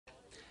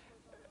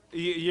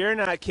You're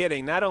not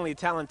kidding. Not only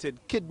talented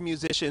kid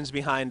musicians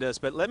behind us,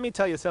 but let me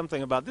tell you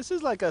something about this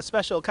is like a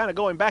special kind of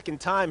going back in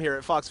time here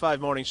at Fox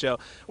 5 Morning Show.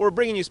 We're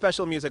bringing you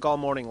special music all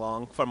morning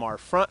long from our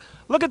front.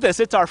 Look at this.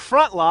 It's our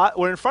front lot.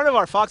 We're in front of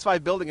our Fox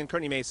 5 building in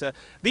Kearney Mesa.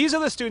 These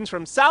are the students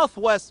from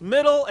Southwest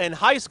Middle and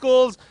High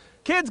Schools.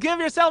 Kids, give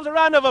yourselves a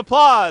round of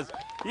applause.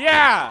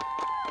 Yeah.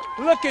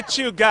 Look at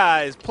you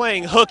guys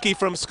playing hooky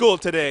from school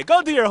today.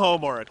 Go do your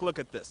homework. Look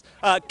at this.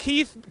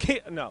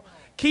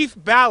 Keith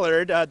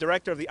Ballard,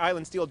 director of the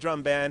Island Steel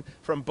Drum Band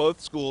from both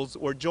schools,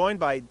 were joined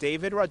by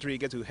David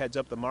Rodriguez, who heads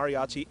up the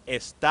mariachi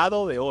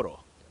Estado de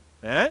Oro,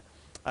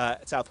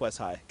 Southwest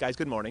High. Guys,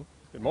 good morning.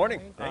 Good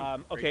morning.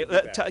 Okay,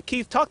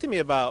 Keith, talk to me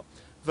about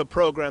the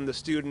program, the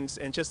students,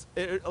 and just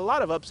a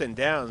lot of ups and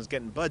downs,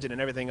 getting budget and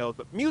everything else.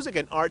 But music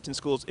and arts in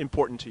schools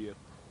important to you?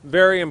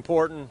 Very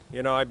important.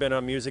 You know, I've been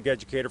a music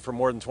educator for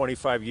more than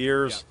 25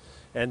 years,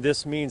 and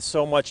this means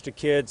so much to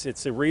kids.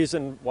 It's the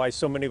reason why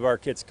so many of our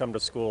kids come to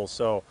school.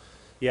 So,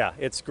 yeah,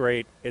 it's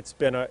great. It's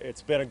been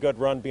a good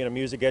run being a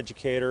music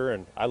educator,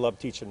 and I love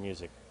teaching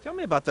music. Tell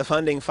me about the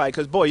funding fight,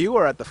 because boy, you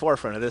were at the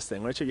forefront of this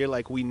thing, weren't you? You're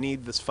like, we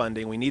need this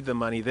funding, we need the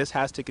money, this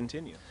has to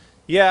continue.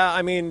 Yeah,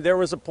 I mean, there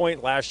was a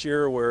point last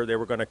year where they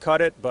were going to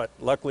cut it, but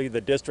luckily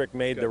the district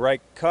made the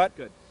right cut.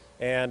 Good.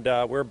 And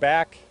we're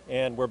back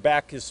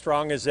as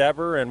strong as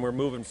ever, and we're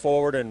moving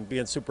forward and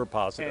being super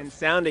positive. And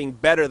sounding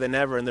better than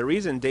ever. And the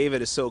reason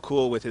David is so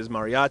cool with his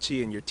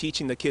mariachi, and you're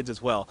teaching the kids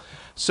as well.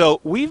 So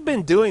we've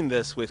been doing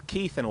this with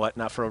Keith and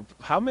whatnot for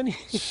how many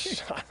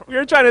years? We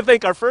were trying to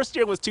think. Our first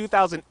year was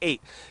 2008.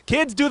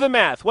 Kids, do the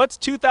math. What's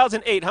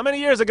 2008? How many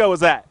years ago was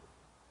that?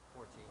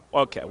 14.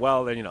 Okay,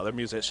 well, then, you know, they're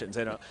musicians.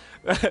 They know.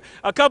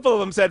 A couple of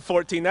them said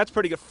 14. That's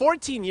pretty good.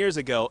 14 years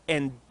ago,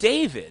 and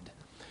David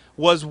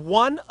was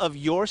one of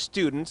your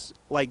students,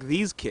 like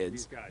these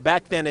kids,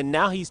 back then, and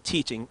now he's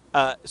teaching.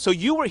 So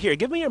you were here.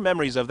 Give me your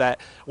memories of that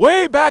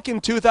way back in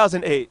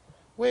 2008.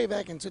 Way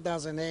back in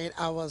 2008,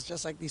 I was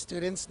just like these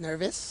students,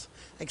 nervous,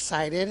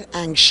 excited,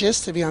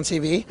 anxious to be on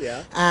TV.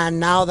 Yeah. And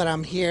now that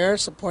I'm here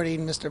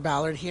supporting Mr.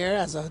 Ballard here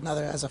as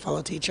a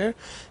fellow teacher,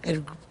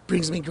 it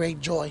brings me great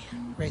joy,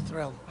 great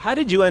thrill. How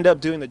did you end up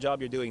doing the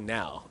job you're doing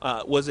now?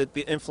 Was it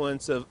the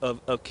influence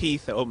of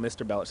Keith? Oh,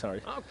 Mr. Ballard,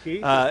 sorry. Oh,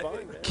 Keith,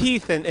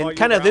 Keith, and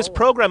kind of this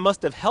program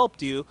must have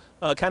helped you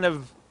kind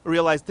of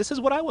realize this is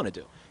what I want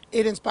to do.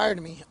 It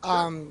inspired me.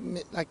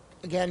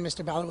 Again,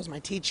 Mr. Ballard was my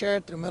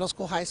teacher through middle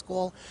school, high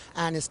school,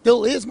 and it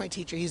still is my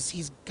teacher.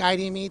 He's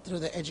guiding me through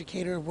the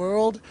educator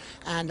world,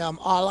 and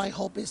all I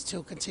hope is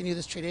to continue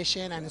this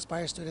tradition and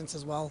inspire students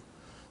as well.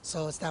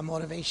 So it's that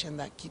motivation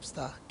that keeps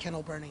the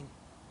kennel burning.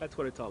 That's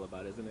what it's all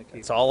about, isn't it, Keith?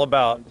 it's all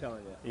about. I'm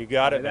telling you. You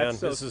got it, man. That's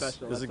so This special. is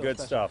That's so good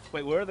special. stuff.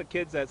 Wait, where are the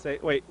kids that say,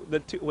 wait,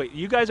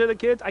 you guys are the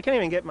kids? I can't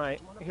even get my,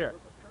 here,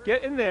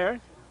 get in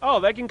there. Oh,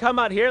 they can come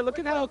out here. Look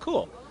at how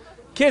cool.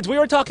 Kids, we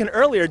were talking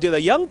earlier, do the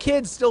young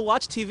kids still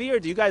watch TV, or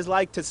do you guys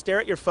like to stare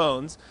at your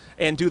phones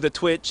and do the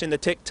Twitch and the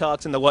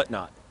TikToks and the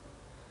whatnot?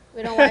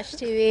 We don't watch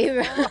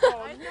TV.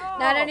 Oh, no.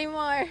 Not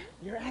anymore.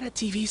 You're at a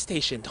TV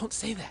station. Don't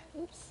say that.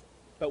 Oops.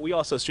 But we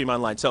also stream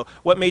online. So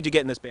what made you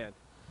get in this band?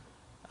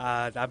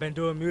 I've been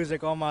doing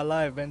music all my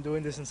life. Been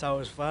doing this since I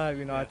was 5.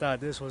 You know, I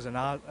thought this was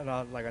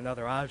like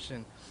another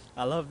option.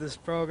 I love this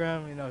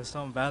program. You know, it's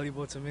something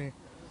valuable to me.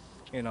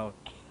 You know,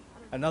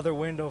 another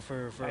window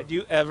for. Had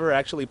you ever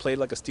actually played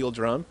like a steel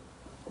drum?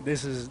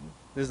 This is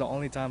the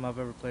only time I've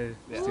ever played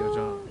steel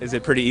drum. Is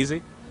it pretty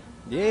easy?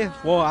 Yeah.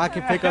 Well, I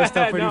can pick up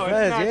stuff pretty No, it's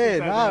fast. not. Yeah.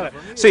 It's not.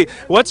 Nah. See,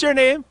 what's your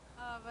name?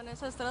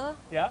 Vanessa Estrada.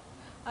 Yeah.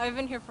 I've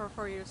been here for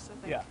 4 years,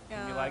 I think.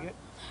 Yeah. You like it?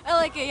 I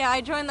like it, yeah.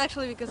 I joined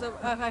actually because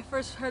I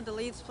first heard the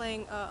leads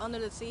playing Under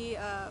the Sea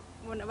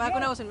back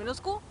when I was in middle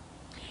school.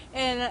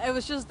 And it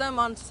was just them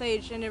on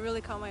stage, and it really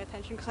caught my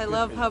attention because I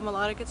love how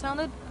melodic it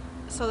sounded.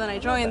 So then I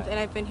joined, and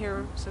I've been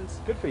here since.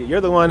 Good for you.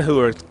 You're the one who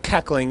were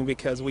cackling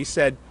because we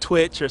said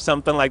Twitch or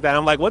something like that.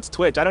 I'm like, what's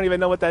Twitch? I don't even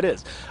know what that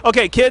is.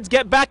 Okay, kids,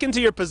 get back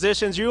into your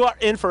positions. You are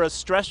in for a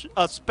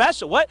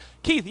special, what?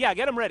 Keith, yeah,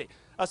 get them ready.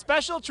 A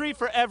special treat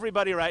for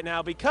everybody right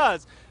now,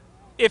 because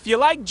if you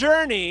like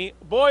Journey,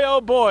 boy,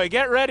 oh boy,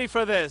 get ready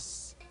for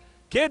this.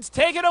 Kids,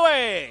 take it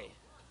away.